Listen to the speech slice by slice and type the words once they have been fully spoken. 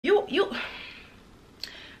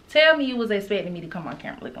Tell me you was expecting me to come on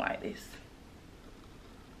camera looking like this.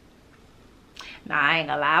 Nah, I ain't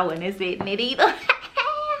gonna lie, I wasn't expecting it either.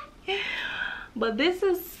 But this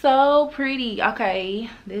is so pretty. Okay,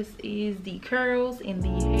 this is the curls in the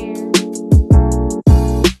hair.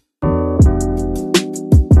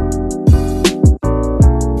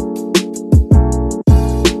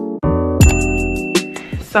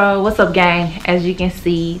 So what's up, gang? As you can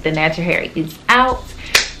see, the natural hair is out.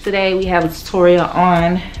 Today we have a tutorial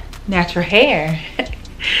on natural hair.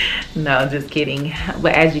 No, just kidding.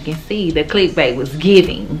 But as you can see, the clickbait was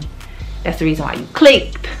giving. That's the reason why you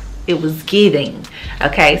clicked. It was giving.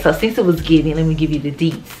 Okay, so since it was giving, let me give you the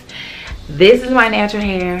deets. This is my natural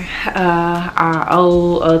hair. Our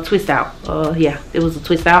old twist out. Yeah, it was a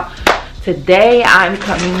twist out. Today I'm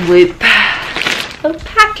coming with a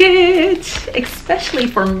package, especially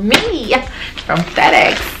for me, from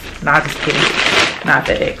FedEx. Nah, just kidding. Not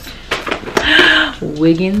FedEx.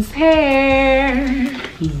 Wiggins Hair.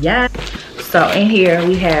 Yeah. So in here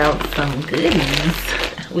we have some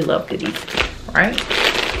goodies. We love goodies, right?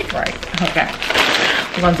 Right. Okay.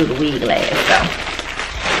 We're gonna do the wig last.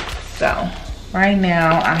 So right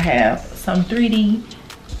now I have some 3D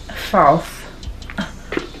false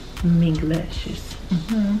mink lashes.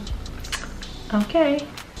 Okay.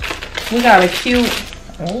 We got a cute.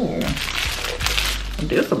 Oh,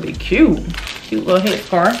 this will be cute. Cute little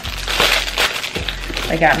headscarf.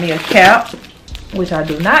 I got me a cap, which I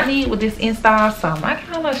do not need with this install, so I'm not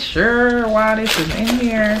kind of sure why this is in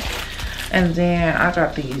here. And then I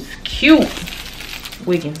got these cute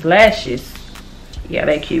Wiggins lashes. Yeah,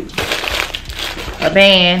 they're cute. A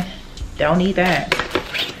band, don't need that.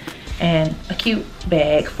 And a cute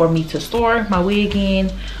bag for me to store my wig in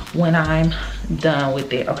when I'm done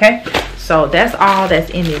with it. Okay, so that's all that's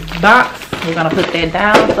in this box. We're gonna put that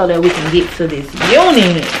down so that we can get to this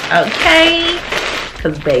unit. Okay,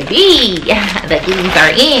 because baby, the goodies are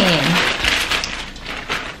in.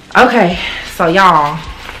 Okay, so y'all,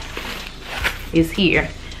 is here.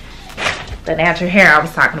 The natural hair I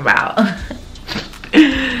was talking about.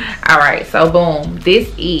 All right, so boom,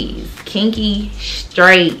 this is Kinky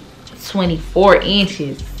straight 24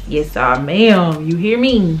 inches. Yes, ma'am, you hear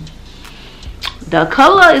me? The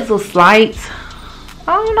color is a slight,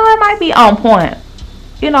 I don't know, it might be on point.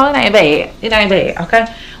 You know, it ain't bad. It ain't bad. Okay,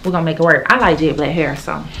 we're gonna make it work. I like jet black hair,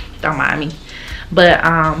 so don't mind me. But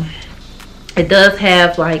it does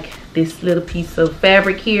have like this little piece of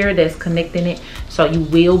fabric here that's connecting it, so you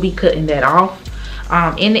will be cutting that off.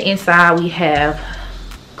 In the inside we have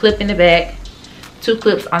clip in the back, 2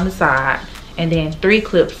 clips on the side, and then 3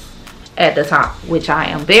 clips at the top, which I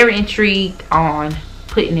am very intrigued on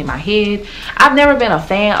putting in my head. I've never been a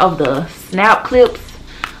fan of the snap clips,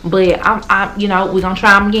 but I'm you know, we're gonna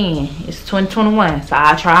try them again. It's 2021, so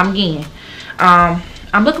I'll try them again.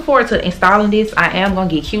 I'm looking forward to installing this. I am gonna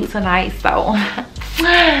get cute tonight, so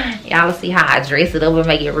y'all will see how I dress it up and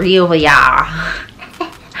make it real for y'all.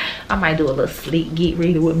 I might do a little sleek get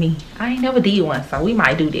ready with me. I ain't never did one, so we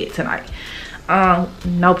might do that tonight.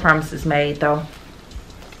 No promises made though.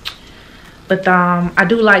 But I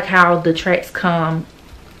do like how the tracks come.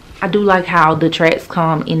 I do like how the tracks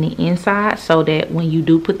come in the inside, so that when you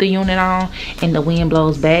do put the unit on and the wind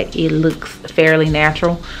blows back, it looks fairly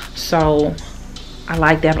natural. So I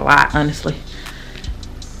like that a lot, honestly.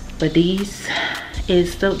 But this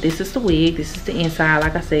is the wig. This is the inside,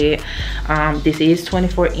 like I said. This is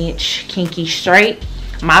 24-inch Kinky straight.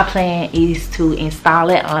 My plan is to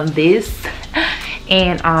install it on this,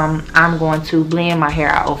 and I'm going to blend my hair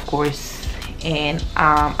out, of course. And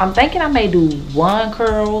I'm thinking I may do 1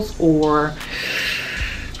 curls or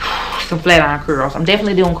some flat iron curls. I'm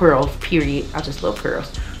definitely doing curls, period. I just love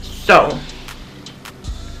curls. So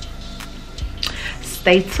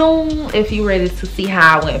stay tuned if you're ready to see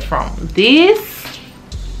how I went from this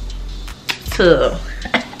to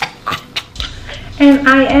and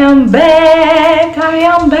I am back,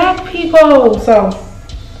 people. So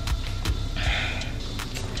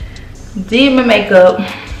did my makeup,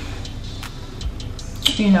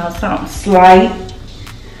 you know, something slight,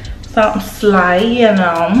 you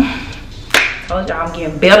know. Told y'all I'm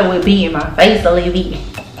getting better with being my face a little bit.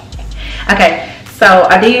 Okay, so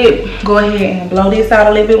I did go ahead and blow this out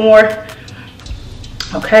a little bit more.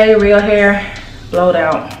 Okay, real hair, blow it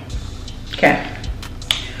out. Okay,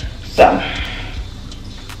 so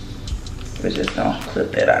we're just gonna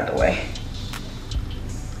clip that out of the way.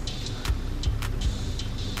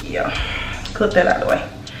 Yeah, clip that out of the way.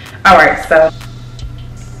 All right, so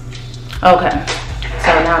okay,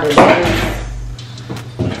 so now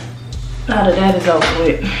that is over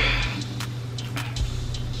with.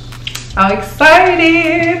 I'm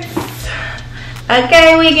excited.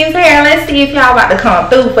 Okay, Wiggins Hair. Let's see if y'all about to come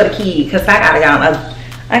through for the kid, cause I gotta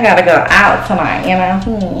go out tonight, you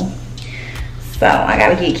know. So I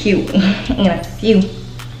gotta get cute in a few.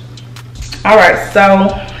 All right, so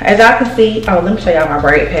as y'all can see, oh, let me show y'all my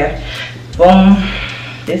braid pair. Boom.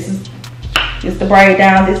 This is the braid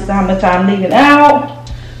down. This is how much I'm leaving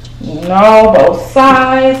out. You know, both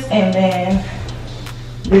sides, and then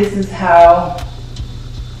this is how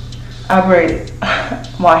I braided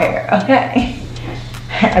my hair. Okay.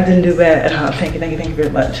 I didn't do bad. Thank you very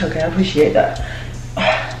much. Okay, I appreciate that.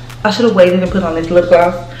 I should have waited and put on this lip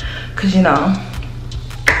gloss, because you know,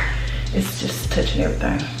 it's just touching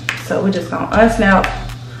everything. So we're just gonna unsnap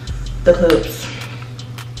the clips,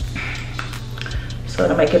 so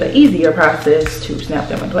to make it an easier process to snap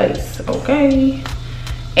them in place. Okay.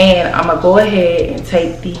 And I'm gonna go ahead and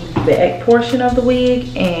take the back portion of the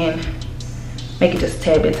wig and make it just a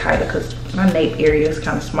tad bit tighter, because my nape area is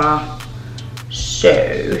kind of small. So,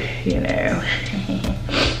 you know,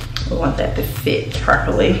 we want that to fit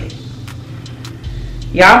properly.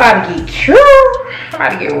 Y'all about to get cute.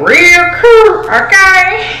 About to get real cute,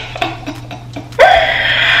 okay?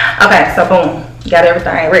 Okay, so boom, got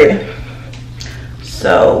everything ready.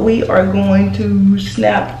 So we are going to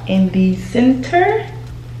snap in the center,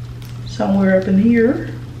 somewhere up in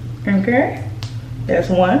here. Okay, that's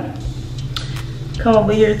one. Come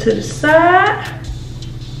over here to the side.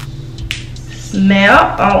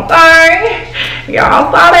 Snap, okay. Y'all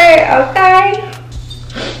saw that, okay.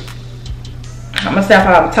 I'm gonna snap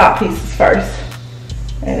out the top pieces first,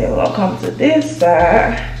 and then we're gonna come to this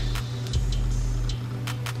side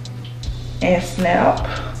and snap.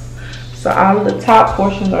 So all of the top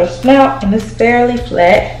portions are snapped and it's fairly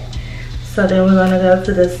flat. So then we're gonna go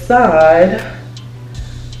to the side.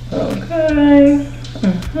 Okay.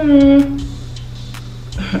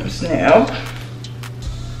 Snap.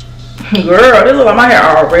 Girl, this looks like my hair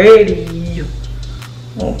already.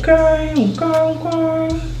 Okay.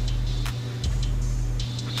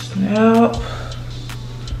 Snap.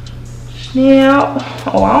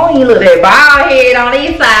 Oh, I don't even look that bald head on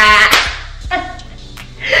this side.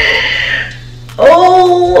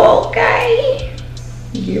 Oh, okay.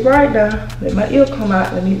 Get right now. Let my ear come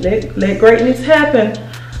out. Let me let greatness happen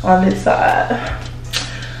on this side.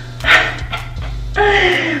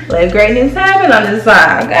 Let greatness happen on this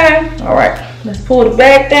side, okay? All right, let's pull the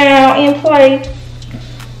back down in place.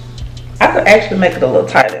 I could actually make it a little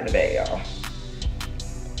tighter in the back, y'all.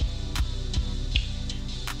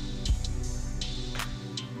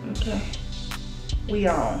 Okay, we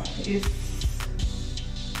on.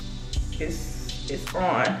 It's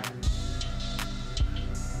on.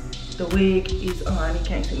 The wig is on. You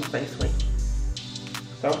can't see my face, wait.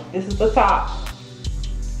 So this is the top.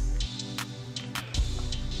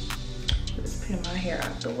 Let's pin my hair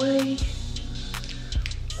out the way.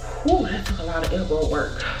 Whew, that took a lot of elbow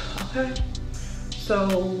work. Okay. So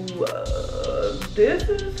this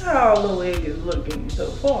is how the wig is looking so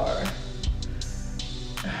far.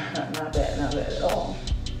 Not bad at all.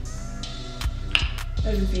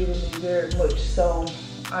 It is eating me very much, so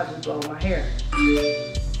I just blow my hair.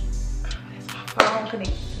 That's my phone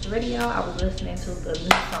connected to the radio. I was listening to the new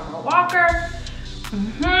Summer Walker.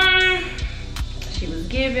 She was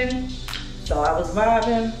giving, so I was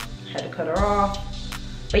vibing. Had to cut her off.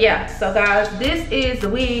 But yeah, so guys, this is the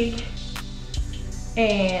wig,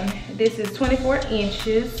 and this is 24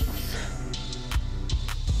 inches.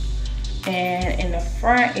 And in the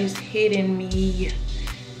front is hitting me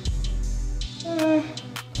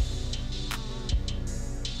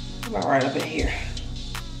about right up in here.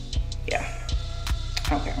 Yeah.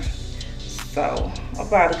 Okay. So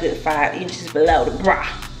about a good 5 inches below the bra.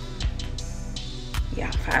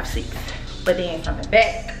 Yeah, 5, 6. But then from the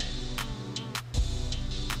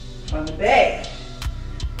back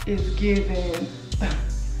is giving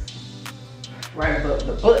right above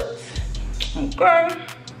the butt. Okay.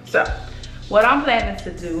 So what I'm planning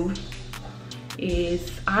to do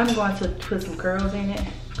is I'm going to put some curls in it,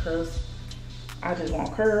 because I just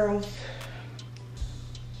want curls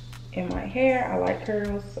in my hair. I like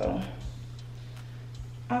curls, so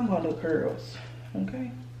I'm gonna do curls.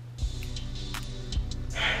 Okay.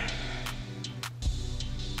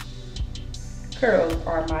 Curls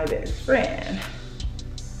are my best friend.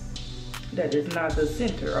 That is not the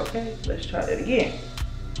center. Okay, let's try that again.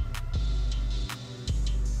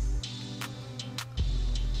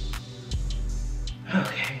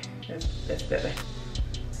 Okay, that's better.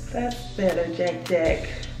 That's better, Jack.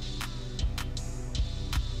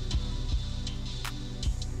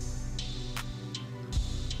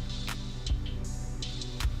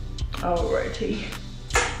 Alrighty.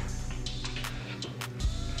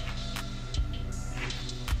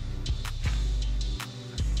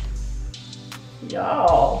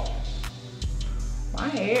 Y'all, my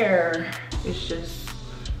hair is just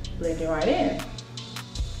blending right in.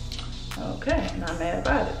 Okay, not mad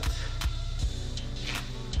about it.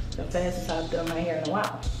 It's the fastest I've done my hair in a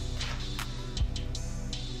while.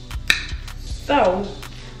 So,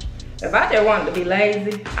 if I just wanted to be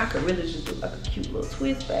lazy, I could really just do like a cute little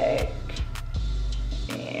twist back.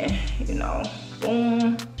 And, you know,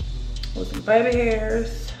 boom, with some baby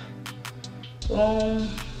hairs. Boom,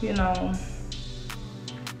 you know.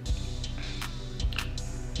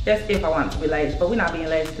 That's if I wanted to be lazy, but we're not being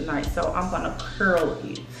lazy tonight, so I'm gonna curl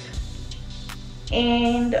it.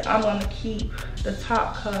 And I'm gonna keep the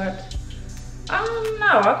top cut. I don't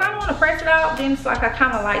know, I kinda wanna press it out, then it's like I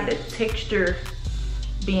kinda like the texture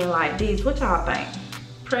being like this. What y'all think?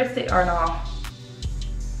 Press it or no?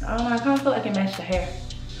 I don't know, I kinda feel like it matched the hair.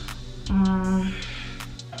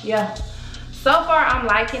 Yeah, so far I'm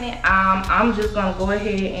liking it. I'm just gonna go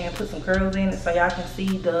ahead and put some curls in it so y'all can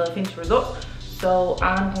see the finished result. So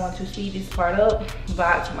I'm going to speed this part up,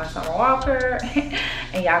 vibe to my Summer Walker,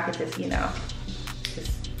 and y'all can just, you know,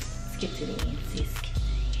 just skip to the end. See, skip to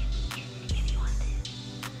the end if you want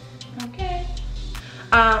to. Okay.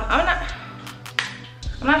 I'm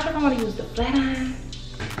not sure if I want to use the flat iron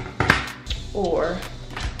or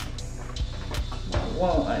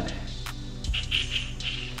one.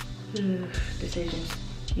 Decisions.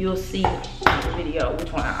 You'll see in the video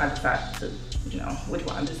which one I decide to, you know, which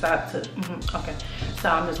one I decide to. Okay, so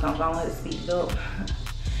I'm just gonna go ahead and speed it up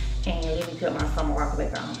and let me put my Summer Walker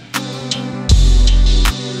back on.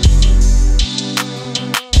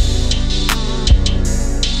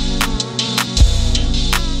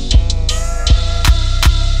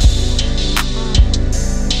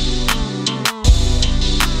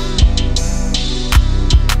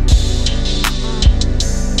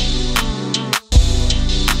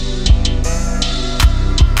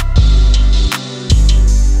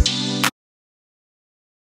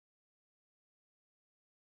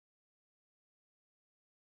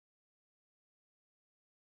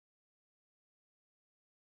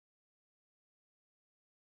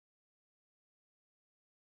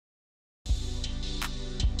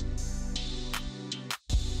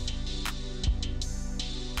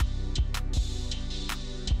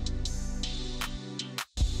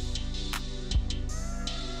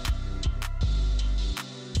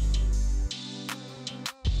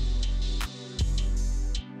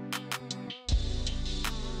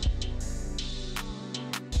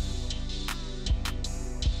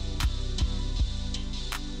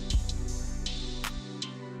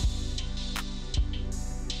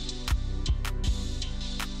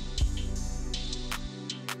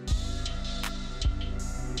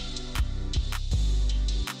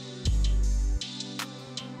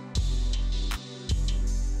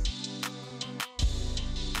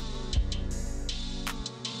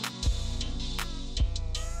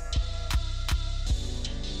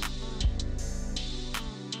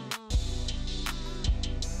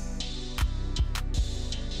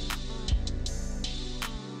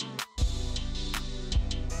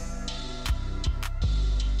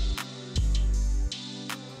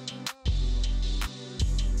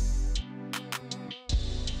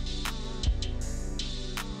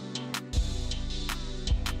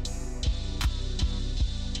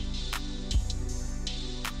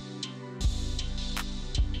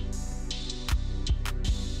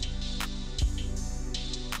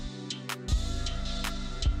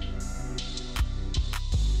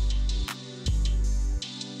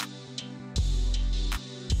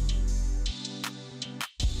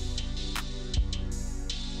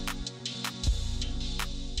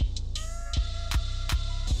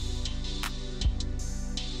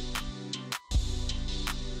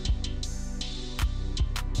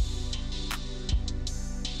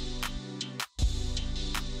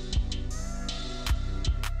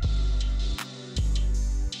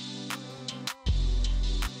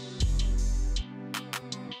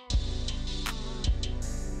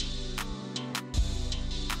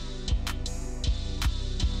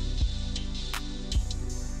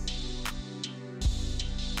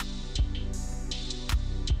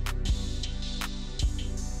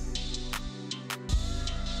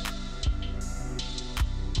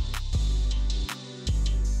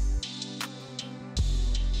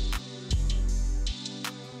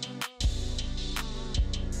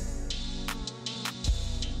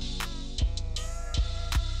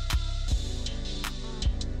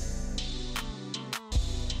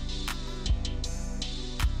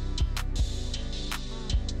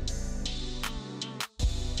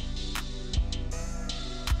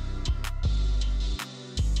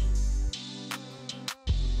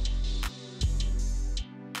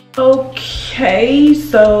 Okay,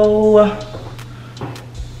 so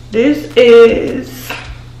this is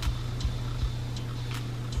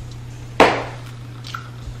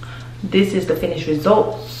the finished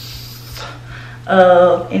results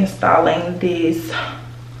of installing this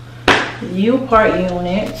U-part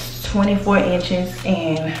unit, 24 inches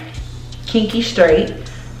and Kinky straight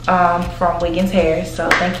from Wiggins Hair. So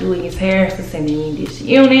thank you, Wiggins Hair, for sending me this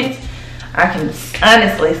unit. I can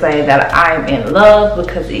honestly say that I'm in love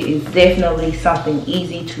because it is definitely something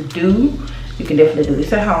easy to do. You can definitely do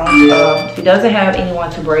this at home. If it doesn't have anyone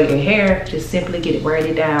to braid your hair, just simply get it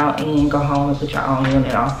braided down and go home and put your own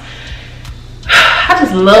unit on. I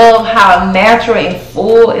just love how natural and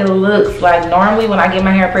full it looks. Like normally when I get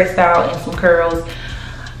my hair pressed out and some curls,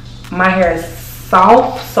 my hair is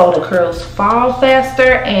soft, so the curls fall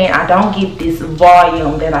faster and I don't get this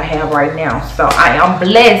volume that I have right now. So I am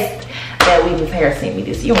blessed that Wiggins Hair sent me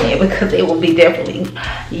this unit because it will be definitely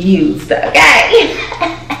used, okay?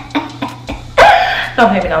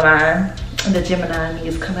 Don't pay me no mind. The Gemini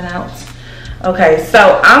is coming out. Okay,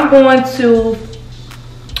 so I'm going to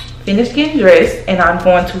finish getting dressed and I'm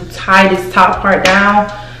going to tie this top part down.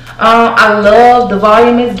 I love the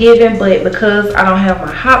volume it's given, but because I don't have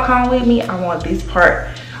my hot comb with me, I want this part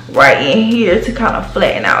right in here to kind of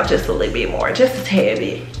flatten out just a little bit more, just a tad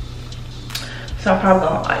bit. So I'm probably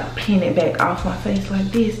gonna like pin it back off my face like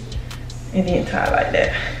this and then tie it like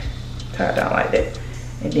that. Tie it down like that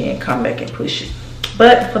and then come back and push it.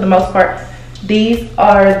 But for the most part, these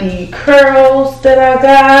are the curls that I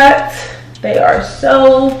got. They are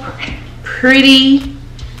so pretty,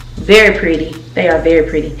 very pretty. They are very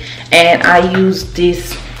pretty. And I use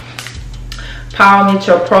this Power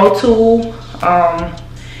Metro Pro tool.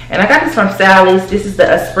 And I got this from Sally's. This is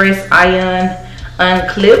the Express Iron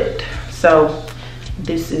Unclipped. So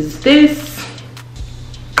this is this.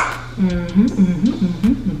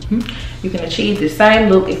 You can achieve the same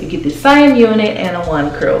look if you get the same unit and a one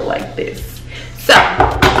curl like this. So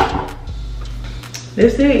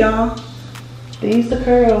that's it, y'all. These the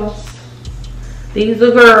curls. These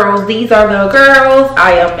are girls. These are the girls.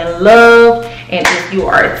 I am in love. And if you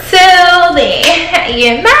are too, then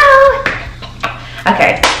you know.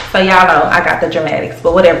 Okay, so y'all know I got the dramatics,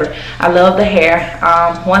 but whatever. I love the hair.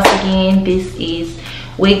 Once again, this is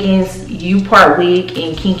Wiggins U-part wig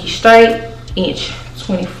in Kinky straight, inch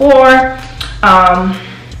 24. I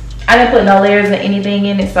didn't put no layers or anything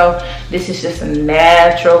in it, so this is just a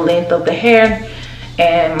natural length of the hair.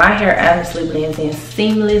 And my hair honestly blends in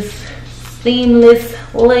seamlessly.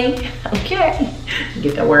 Okay,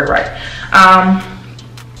 get that word right.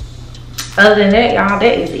 Other than that, y'all,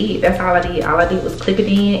 that is it. That's all I did. All I did was clip it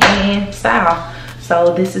in and style.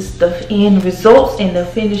 So this is the end results and the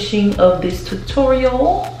finishing of this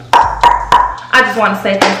tutorial. I just want to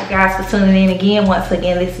say thank you guys for tuning in again. Once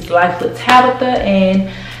again, this is Life with Tabitha, and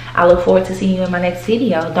I look forward to seeing you in my next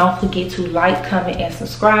video. Don't forget to like, comment, and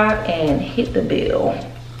subscribe, and hit the bell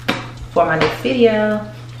for my next video.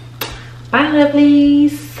 Bye,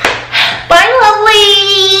 lovelies. Bye,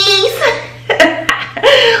 lovelies.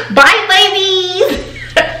 Bye, ladies.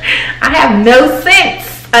 I have no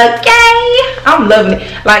sense, okay? I'm loving it.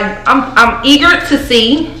 Like, I'm eager to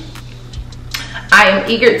see. I am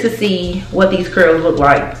eager to see what these curls look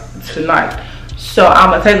like tonight. So I'm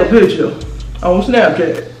gonna take a picture on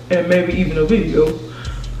Snapchat and maybe even a video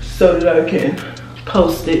so that I can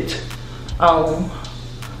post it on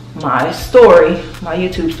my story, my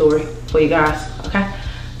YouTube story for you guys, okay?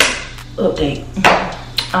 Update.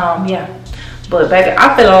 Yeah. But baby,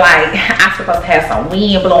 I'm feeling like I'm supposed to have some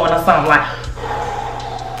wind blowing or something like,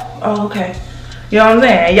 oh, okay. You know what I'm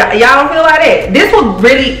saying? Y'all don't feel like that? This will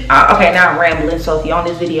really, okay, now I'm rambling. So if you're on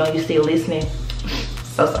this video and you're still listening,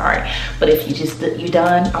 so sorry. But if you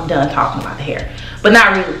done, I'm done talking about the hair. But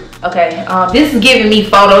not really, okay? This is giving me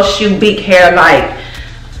photo shoot, big hair, like,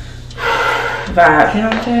 vibe. You know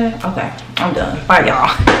what I'm saying? Okay, I'm done. Bye, y'all.